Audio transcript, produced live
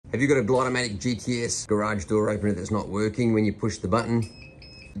Have you got a Glidermatic GTS garage door opener that's not working when you push the button?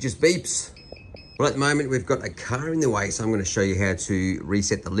 It just beeps. Well, at the moment we've got a car in the way, so I'm going to show you how to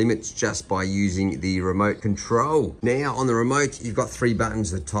reset the limits just by using the remote control. Now on the remote, you've got three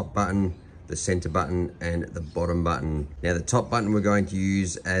buttons: the top button, the center button, and the bottom button. Now the top button we're going to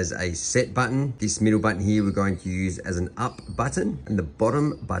use as a set button. This middle button here we're going to use as an up button, and the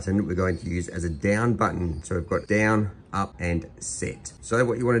bottom button we're going to use as a down button. So we've got down, up, and set. So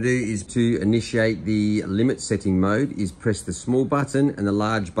what you want to do is to initiate the limit setting mode is press the small button and the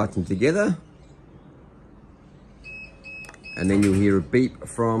large button together. And then you'll hear a beep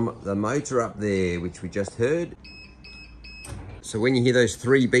from the motor up there, which we just heard. So when you hear those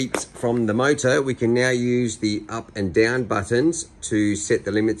three beeps from the motor, we can now use the up and down buttons to set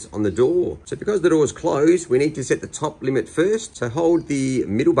the limits on the door. So because the door is closed, we need to set the top limit first. So hold the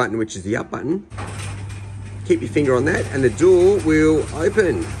middle button, which is the up button. Keep your finger on that and the door will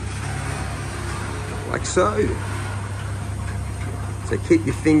open, like so. So keep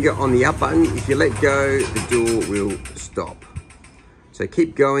your finger on the up button. If you let go, the door will stop. So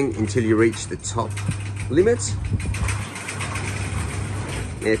keep going until you reach the top limit.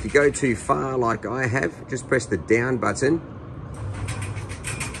 Now, if you go too far like I have, just press the down button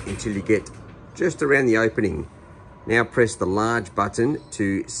until you get just around the opening. Now press the large button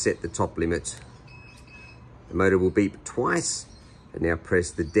to set the top limit. The motor will beep twice. And now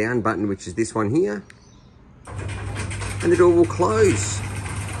press the down button, which is this one here. And the door will close.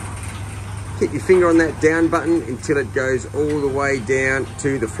 Keep your finger on that down button until it goes all the way down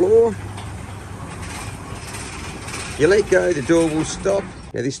to the floor. You let go, the door will stop.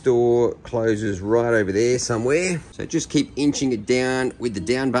 Now this door closes right over there somewhere. So just keep inching it down with the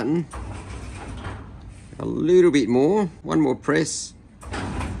down button. A little bit more, one more press.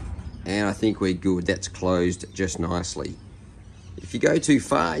 And I think we're good, that's closed just nicely. If you go too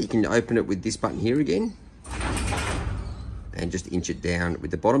far, you can open it with this button here again. And just inch it down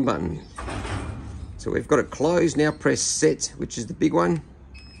with the bottom button. So we've got it closed, now press set, which is the big one.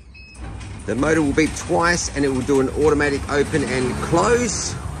 The motor will beep twice and it will do an automatic open and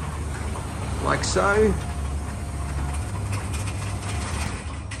close, like so.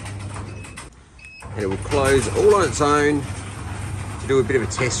 And it will close all on its own to do a bit of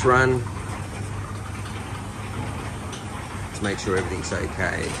a test run to make sure everything's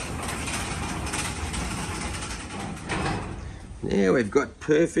okay. Now we've got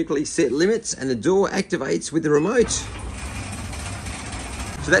perfectly set limits and the door activates with the remote.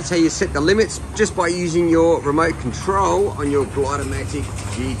 So that's how you set the limits, just by using your remote control on your Glidermatic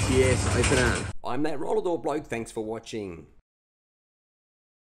GTS opener. I'm that roller door bloke, thanks for watching.